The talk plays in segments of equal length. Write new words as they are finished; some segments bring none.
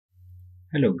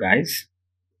Hello guys,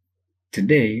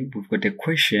 today we've got a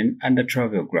question under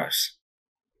travel graphs.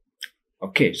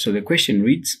 Okay, so the question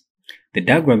reads, the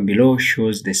diagram below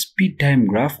shows the speed time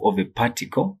graph of a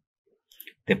particle.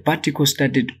 The particle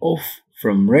started off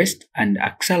from rest and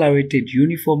accelerated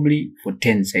uniformly for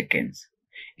 10 seconds.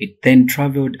 It then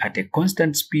traveled at a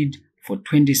constant speed for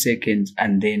 20 seconds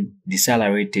and then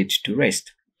decelerated to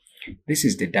rest. This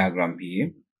is the diagram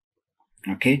here.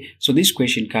 Okay, so this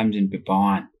question comes in paper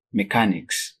 1,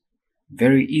 mechanics.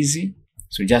 Very easy,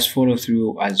 so just follow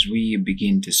through as we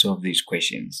begin to solve these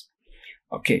questions.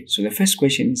 Okay, so the first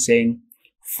question is saying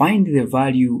find the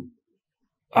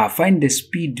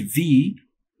speed v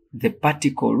the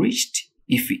particle reached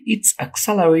if its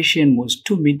acceleration was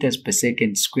 2 meters per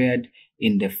second squared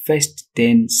in the first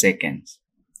 10 seconds.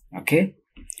 Okay,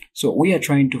 so we are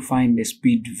trying to find the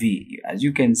speed v. As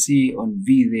you can see on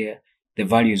v there, the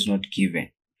value is not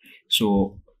given.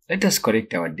 So let us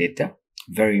correct our data.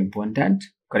 Very important,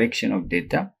 correction of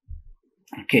data.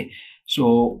 Okay,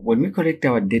 so when we correct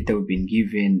our data, we've been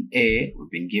given a, we've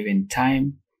been given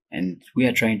time, and we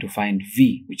are trying to find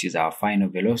v, which is our final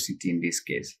velocity in this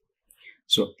case.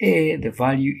 So a, the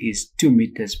value is 2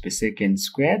 meters per second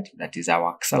squared, that is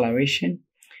our acceleration.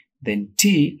 Then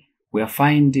t, we are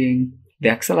finding the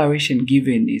acceleration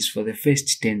given is for the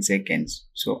first 10 seconds,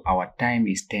 so our time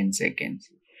is 10 seconds.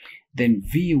 Then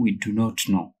v, we do not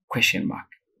know, question mark.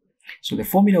 So the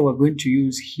formula we're going to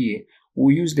use here,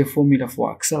 we'll use the formula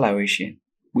for acceleration,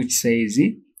 which says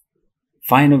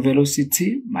final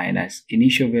velocity minus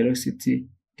initial velocity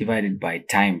divided by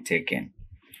time taken.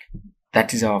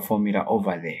 That is our formula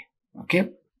over there. Okay,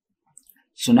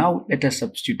 so now let us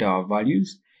substitute our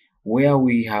values. Where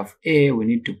we have a, we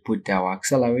need to put our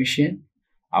acceleration,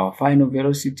 our final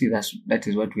velocity, that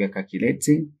is what we are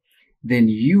calculating. Then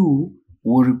u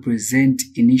will represent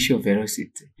initial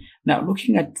velocity. Now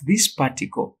looking at this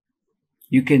particle,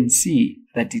 you can see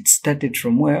that it started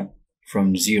from where?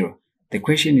 From 0. The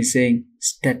question is saying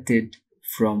started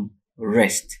from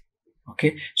rest.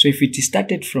 Okay, so if it is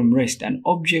started from rest, an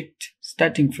object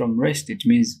starting from rest, it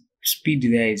means speed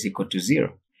there is equal to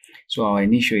 0. So our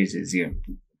initial is a 0.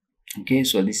 Okay,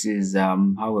 so this is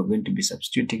how we're going to be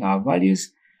substituting our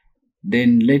values.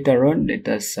 Then later on, let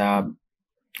us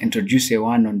introduce a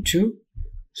 1 on 2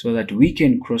 so that we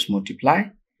can cross multiply.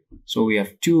 So we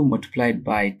have 2 multiplied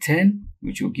by 10,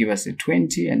 which will give us a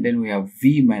 20, and then we have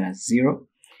v minus 0.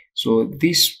 So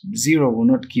this 0 will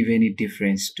not give any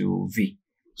difference to v.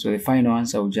 So the final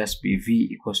answer will just be v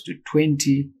equals to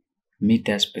 20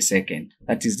 meters per second.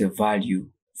 That is the value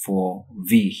for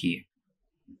v here.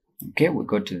 Okay, we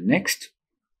go to the next.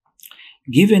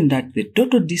 Given that the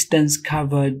total distance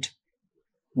covered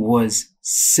was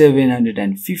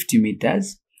 750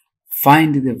 meters,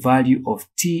 find the value of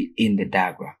t in the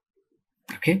diagram.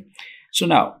 Okay, so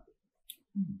now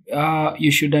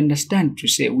you should understand to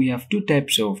say we have two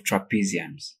types of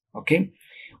trapeziums. Okay,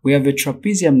 we have a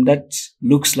trapezium that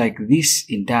looks like this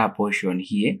entire portion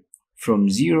here from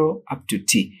 0 up to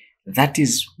t. That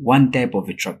is one type of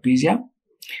a trapezium.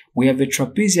 We have a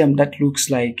trapezium that looks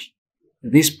like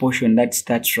this portion that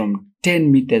starts from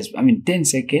 10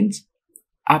 seconds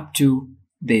up to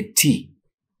the t.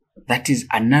 That is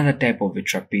another type of a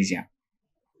trapezium.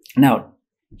 Now,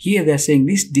 here they're saying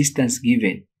this distance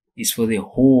given is for the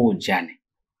whole journey.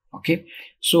 Okay,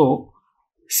 so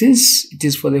since it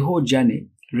is for the whole journey,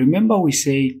 remember we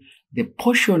say the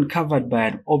portion covered by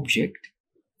an object,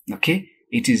 okay,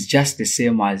 it is just the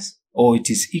same as, or it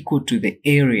is equal to the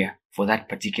area for that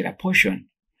particular portion.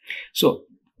 So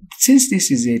since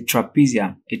this is a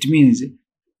trapezium, it means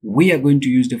we are going to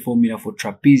use the formula for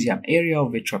trapezium, area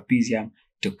of a trapezium,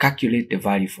 to calculate the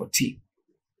value for t.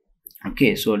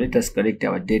 Okay, so let us correct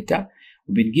our data.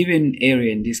 We've been given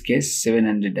area in this case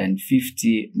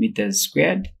 750 meters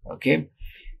squared. Okay,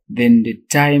 then the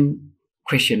time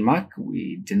question mark,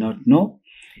 we do not know.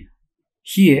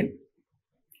 Here,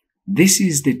 this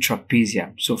is the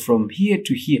trapezium. So from here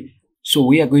to here, so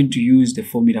we are going to use the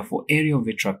formula for area of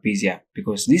a trapezium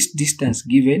because this distance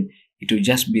given, it will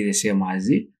just be the same as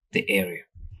the area.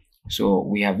 So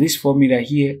we have this formula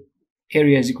here,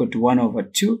 area is equal to 1 over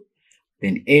 2,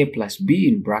 then a plus b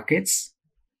in brackets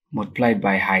multiplied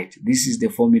by height. This is the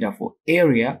formula for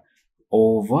area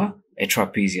over a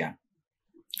trapezium.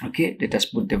 Okay, let us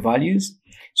put the values.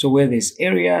 So where there's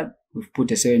area, we've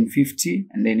put a 750,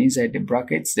 and then inside the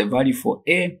brackets, the value for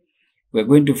a, we're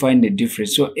going to find the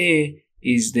difference. So a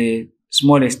is the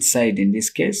smallest side in this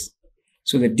case.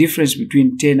 So the difference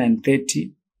between 10 and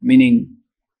 30, meaning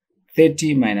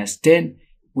 30 minus 10,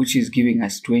 which is giving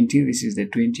us 20. This is the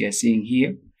 20 you're seeing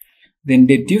here. Then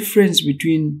the difference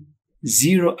between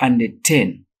 0 and the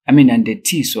 10, and the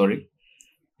t, sorry.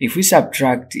 If we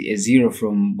subtract a 0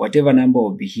 from whatever number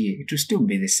will be here, it will still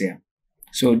be the same.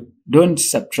 So don't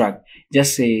subtract,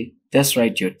 just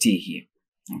write your t here.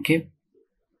 Okay,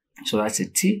 so that's a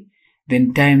t.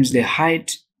 Then times the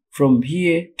height from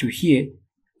here to here,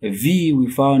 v, we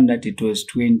found that it was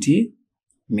 20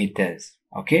 meters.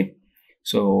 Okay,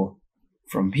 so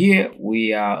from here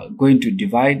we are going to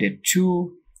divide the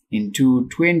 2 into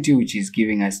 20, which is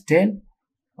giving us 10.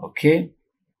 Okay,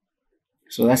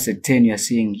 so that's the 10 you're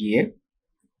seeing here.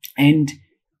 And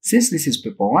since this is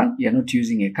paper 1, you're not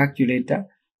using a calculator,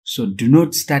 so do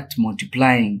not start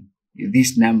multiplying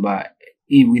this number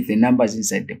with the numbers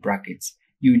inside the brackets.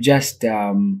 You just make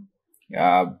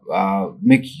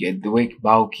the work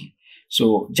bulky.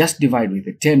 So just divide with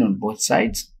the 10 on both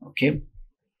sides. Okay,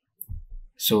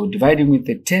 so dividing with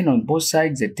the 10 on both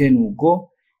sides, the 10 will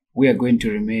go. We are going to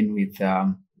remain with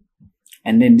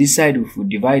and then this side, if we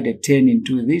divide the 10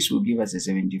 into this, will give us a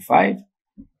 75.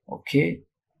 Okay,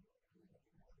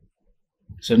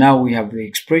 so now we have the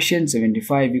expression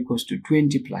 75 equals to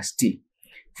 20 plus t.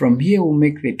 From here, we'll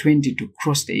make the 20 to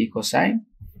cross the equal sign.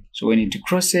 So when it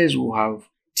crosses, we'll have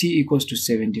t equals to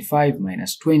 75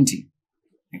 minus 20.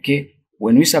 Okay,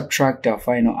 when we subtract, our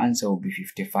final answer will be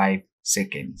 55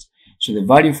 seconds. So the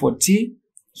value for t,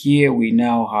 here we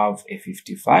now have a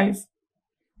 55.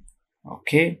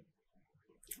 Okay,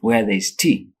 where there is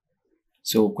t.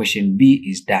 So question B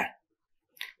is done.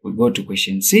 We go to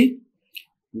question C.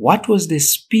 What was the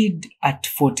speed at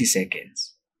 40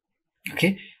 seconds?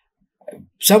 Okay,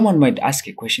 someone might ask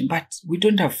a question, but we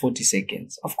don't have 40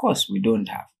 seconds. Of course, we don't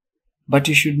have. But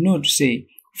you should know to say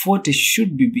 40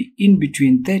 should be in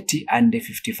between 30 and the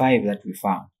 55 that we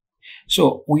found.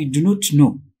 So we do not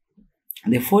know.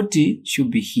 The 40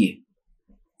 should be here.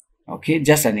 Okay,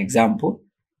 just an example.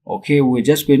 Okay, we're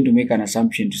just going to make an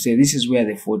assumption to say this is where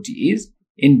the 40 is,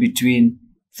 in between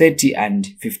 30 and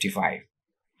 55.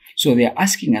 So they're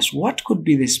asking us what could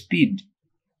be the speed,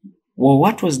 or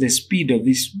what was the speed of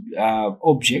this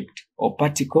object or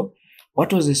particle?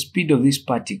 What was the speed of this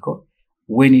particle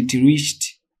when it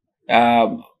reached,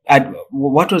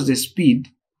 what was the speed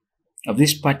of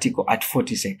this particle at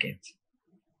 40 seconds?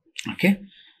 Okay,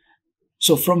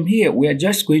 so from here, we are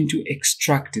just going to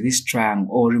extract this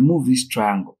triangle or remove this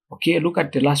triangle. Okay, look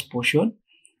at the last portion.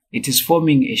 It is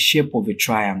forming a shape of a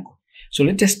triangle. So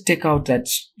let us take out that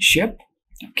shape.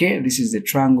 Okay, this is the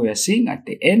triangle you're seeing at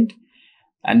the end.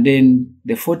 And then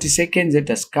the 40 seconds, let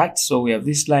us cut. So we have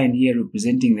this line here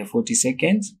representing the 40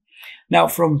 seconds. Now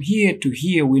from here to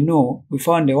here, we know we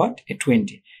found a what? A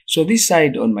 20. So this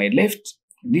side on my left,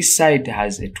 this side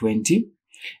has a 20.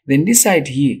 Then this side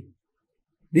here,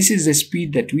 this is the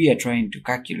speed that we are trying to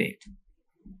calculate.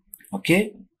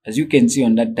 Okay, as you can see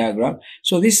on that diagram.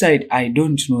 So this side, I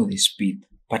don't know the speed,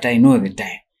 but I know the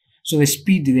time. So the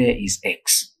speed there is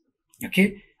x.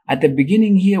 Okay, at the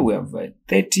beginning here, we have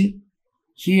 30.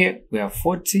 Here, we have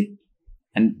 40.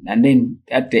 And then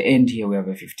at the end here, we have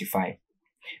a 55.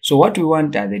 So what we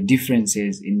want are the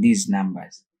differences in these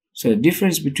numbers. So the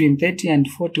difference between 30 and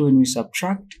 40, when we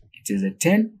subtract, it is a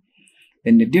 10.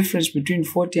 Then the difference between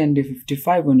 40 and the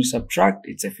 55, when we subtract,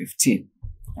 it's a 15.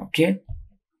 Okay.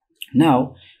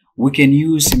 Now, we can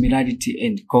use similarity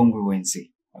and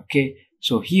congruency. Okay.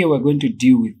 So here we're going to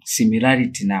deal with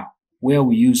similarity now, where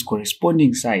we use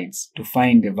corresponding sides to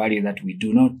find the value that we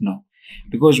do not know.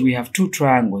 Because we have two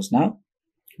triangles now,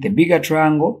 the bigger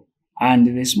triangle and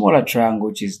the smaller triangle,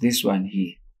 which is this one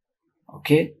here.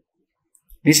 Okay.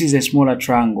 This is a smaller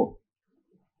triangle.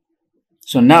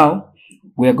 So now,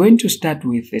 we are going to start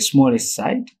with the smallest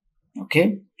side.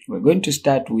 Okay, we're going to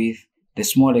start with the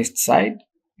smallest side.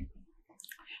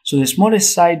 So the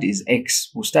smallest side is x.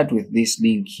 We'll start with this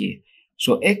link here.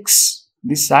 So x,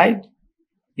 this side,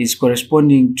 is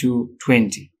corresponding to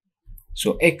 20.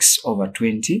 So x over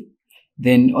 20.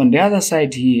 Then on the other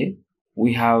side here,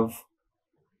 we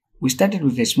started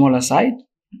with a smaller side.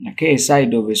 Okay, a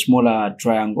side of a smaller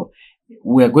triangle.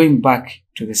 We are going back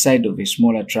to the side of a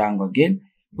smaller triangle again,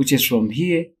 which is from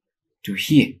here to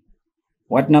here.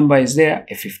 What number is there?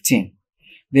 A 15.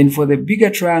 Then for the bigger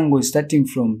triangle, starting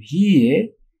from here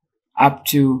up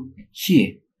to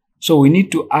here. So we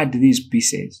need to add these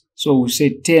pieces. So we'll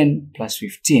say 10 plus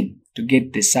 15 to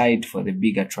get the side for the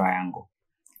bigger triangle.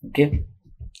 Okay,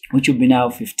 which will be now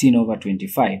 15 over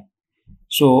 25.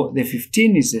 So the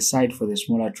 15 is the side for the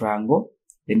smaller triangle.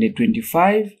 Then the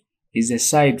 25 is the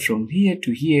side from here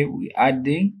to here. We're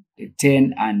adding the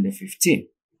 10 and the 15.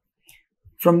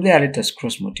 From there, let us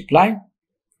cross multiply.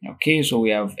 Okay, so we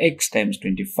have x times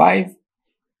 25,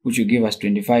 which will give us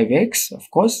 25x, of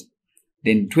course.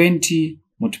 Then 20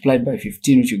 multiplied by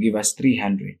 15, which will give us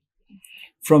 300.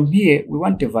 From here, we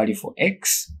want a value for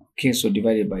x. Okay, so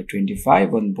divided by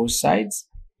 25 on both sides.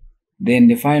 Then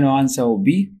the final answer will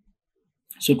be,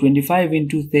 so 25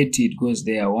 into 30, it goes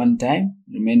there one time.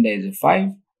 Remainder is a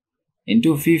 5.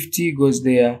 Into 50 goes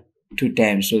there 2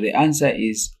 times. So the answer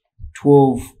is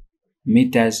 12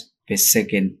 meters per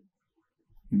second.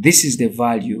 This is the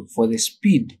value for the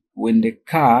speed when the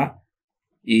car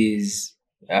is,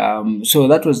 so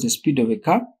that was the speed of a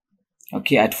car,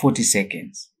 okay, at 40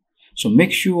 seconds. So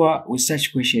make sure with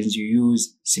such questions you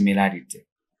use similarity.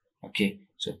 Okay,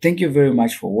 so thank you very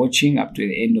much for watching up to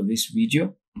the end of this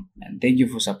video, and thank you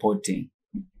for supporting.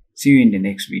 See you in the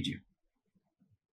next video.